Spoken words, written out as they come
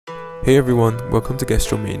Hey everyone, welcome to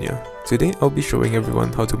Gastromania. Today I'll be showing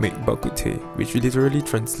everyone how to make Bak Kut Teh, which literally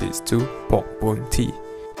translates to pork bone tea.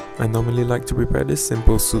 I normally like to prepare this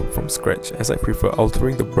simple soup from scratch as I prefer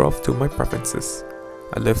altering the broth to my preferences.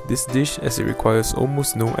 I love this dish as it requires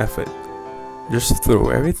almost no effort. Just throw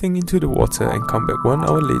everything into the water and come back 1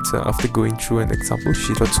 hour later after going through an example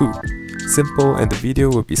sheet or two. Simple, and the video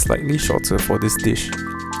will be slightly shorter for this dish.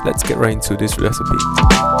 Let's get right into this recipe.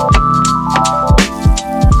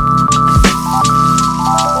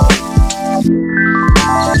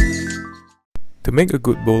 To make a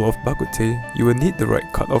good bowl of Bak Kut Teh, you will need the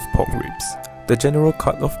right cut of pork ribs. The general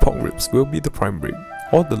cut of pork ribs will be the prime rib,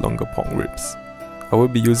 or the longer pork ribs. I will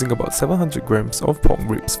be using about 700 grams of pork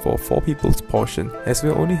ribs for 4 people's portion, as we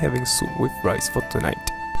are only having soup with rice for tonight.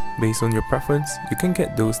 Based on your preference, you can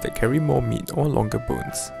get those that carry more meat or longer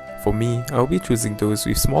bones. For me, I will be choosing those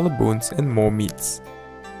with smaller bones and more meats.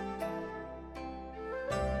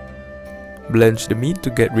 Blanch the meat to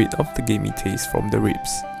get rid of the gamey taste from the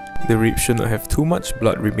ribs. The ribs should not have too much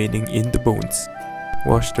blood remaining in the bones.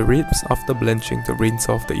 Wash the ribs after blanching to rinse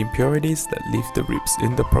off the impurities that leave the ribs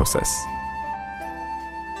in the process.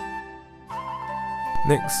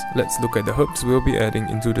 Next, let's look at the herbs we'll be adding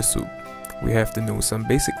into the soup. We have to know some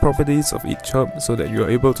basic properties of each herb so that you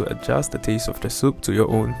are able to adjust the taste of the soup to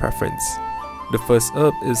your own preference. The first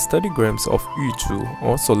herb is 30 grams of Yu Chu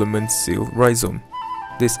or Solomon's seal Rhizome.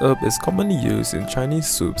 This herb is commonly used in Chinese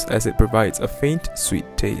soups as it provides a faint, sweet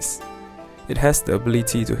taste. It has the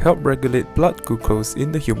ability to help regulate blood glucose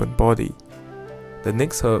in the human body. The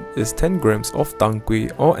next herb is 10 grams of Tang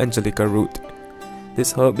Kui or Angelica root.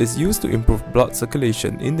 This herb is used to improve blood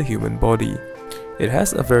circulation in the human body. It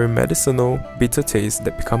has a very medicinal, bitter taste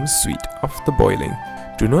that becomes sweet after boiling.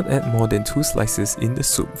 Do not add more than 2 slices in the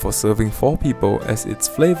soup for serving 4 people, as its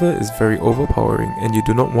flavor is very overpowering and you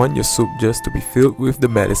do not want your soup just to be filled with the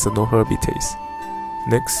medicinal herby taste.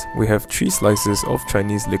 Next, we have 3 slices of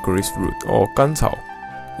Chinese licorice root or Gancao.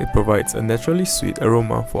 It provides a naturally sweet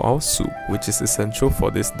aroma for our soup, which is essential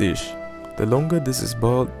for this dish. The longer this is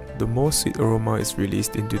boiled, the more sweet aroma is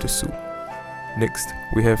released into the soup. Next,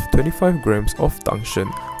 we have 25 grams of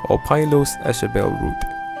Dangshen or Pylos Achabel root.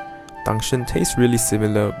 Dangshen tastes really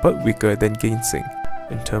similar but weaker than ginseng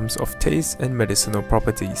in terms of taste and medicinal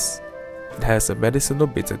properties. It has a medicinal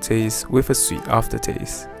bitter taste with a sweet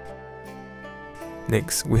aftertaste.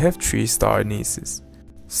 Next, we have 3 star anise.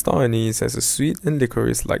 Star anise has a sweet and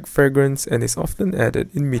licorice-like fragrance and is often added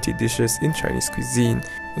in meaty dishes in Chinese cuisine,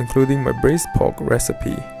 including my braised pork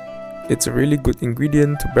recipe. It's a really good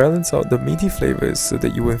ingredient to balance out the meaty flavors so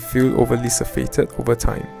that you won't feel overly suffocated over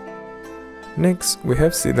time. Next, we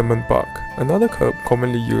have cinnamon bark, another herb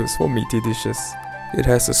commonly used for meaty dishes. It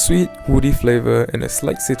has a sweet, woody flavor and a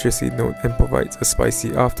slight citrusy note and provides a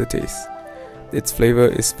spicy aftertaste. Its flavor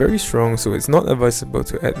is very strong, so it's not advisable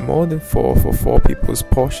to add more than 4 for 4 people's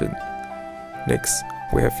portion. Next,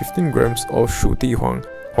 we have 15 grams of Shu Di Huang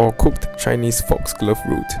or cooked Chinese foxglove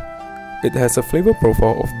root. It has a flavor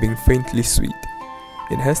profile of being faintly sweet.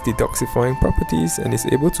 It has detoxifying properties and is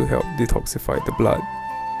able to help detoxify the blood.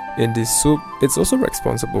 In this soup, it's also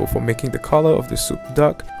responsible for making the color of the soup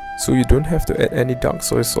dark, so you don't have to add any dark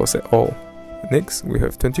soy sauce at all. Next, we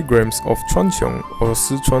have 20 grams of Chuanqiong or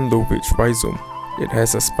Sichuan low-ridge rhizome. It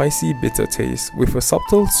has a spicy, bitter taste with a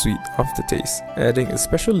subtle sweet aftertaste, adding a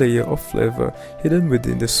special layer of flavor hidden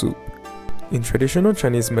within the soup. In traditional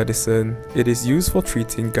Chinese medicine, it is used for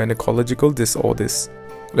treating gynecological disorders.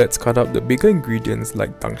 Let's cut up the bigger ingredients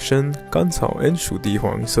like Dangshen, Gancao and Shu Di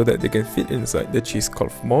Huang so that they can fit inside the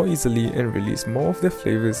cheesecloth more easily and release more of their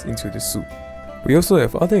flavors into the soup. We also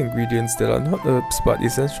have other ingredients that are not herbs but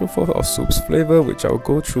essential for our soup's flavor, which I will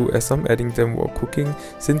go through as I'm adding them while cooking,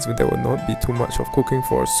 since there will not be too much of cooking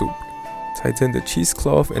for a soup. Tighten the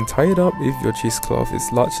cheesecloth and tie it up if your cheesecloth is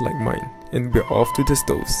large like mine, and we're off to the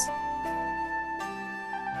stoves.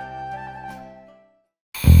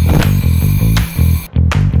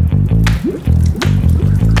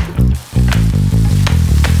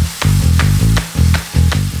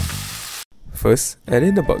 First, add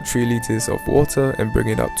in about 3 liters of water and bring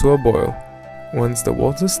it up to a boil. Once the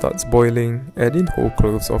water starts boiling, add in whole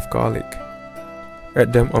cloves of garlic.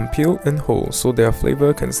 Add them unpeeled and whole so their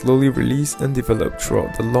flavor can slowly release and develop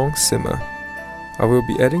throughout the long simmer. I will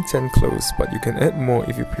be adding 10 cloves, but you can add more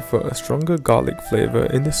if you prefer a stronger garlic flavor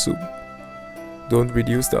in the soup. Don't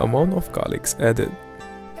reduce the amount of garlics added.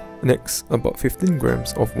 Next, about 15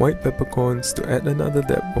 grams of white peppercorns to add another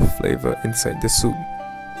dab of flavor inside the soup,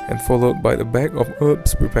 and followed by the bag of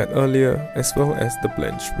herbs prepared earlier as well as the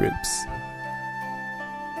blanched ribs.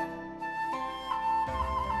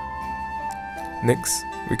 Next,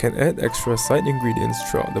 we can add extra side ingredients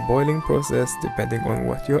throughout the boiling process depending on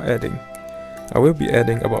what you're adding. I will be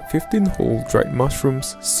adding about 15 whole dried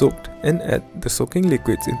mushrooms soaked and add the soaking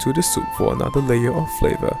liquids into the soup for another layer of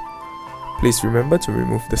flavor. Please remember to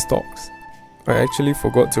remove the stalks. I actually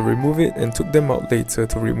forgot to remove it and took them out later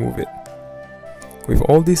to remove it. With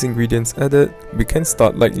all these ingredients added, we can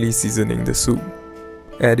start lightly seasoning the soup.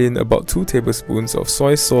 Add in about 2 tablespoons of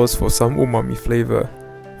soy sauce for some umami flavor,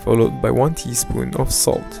 followed by 1 teaspoon of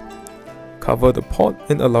salt. Cover the pot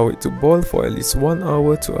and allow it to boil for at least 1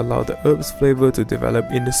 hour to allow the herbs flavor to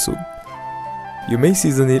develop in the soup. You may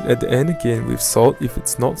season it at the end again with salt if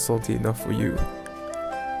it's not salty enough for you.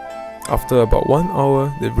 After about 1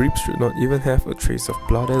 hour, the ribs should not even have a trace of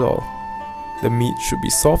blood at all. The meat should be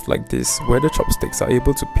soft like this, where the chopsticks are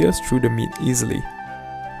able to pierce through the meat easily.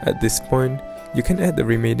 At this point, you can add the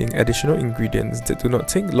remaining additional ingredients that do not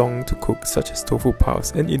take long to cook, such as tofu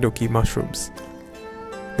puffs and enoki mushrooms.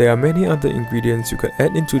 There are many other ingredients you could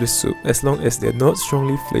add into the soup as long as they are not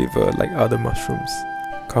strongly flavored like other mushrooms.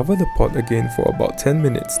 Cover the pot again for about 10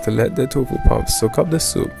 minutes to let the tofu puffs soak up the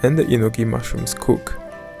soup and the enoki mushrooms cook.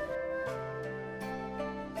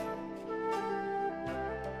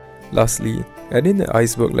 Lastly, add in the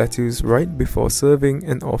iceberg lettuce right before serving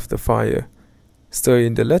and off the fire. Stir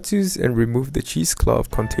in the lettuce and remove the cheesecloth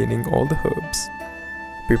containing all the herbs.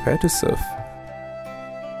 Prepare to serve.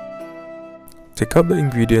 Take out the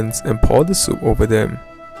ingredients and pour the soup over them.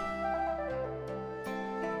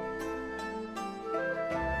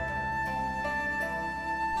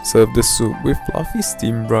 Serve the soup with fluffy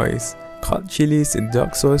steamed rice, cut chilies in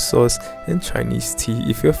dark soy sauce, and Chinese tea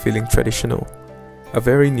if you're feeling traditional. A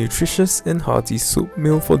very nutritious and hearty soup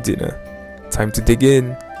meal for dinner. Time to dig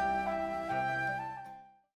in!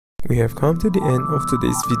 We have come to the end of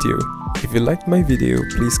today's video. If you liked my video,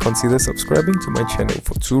 please consider subscribing to my channel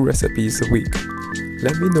for 2 recipes a week.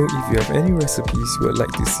 Let me know if you have any recipes you would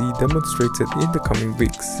like to see demonstrated in the coming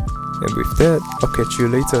weeks. And with that, I'll catch you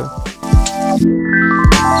later.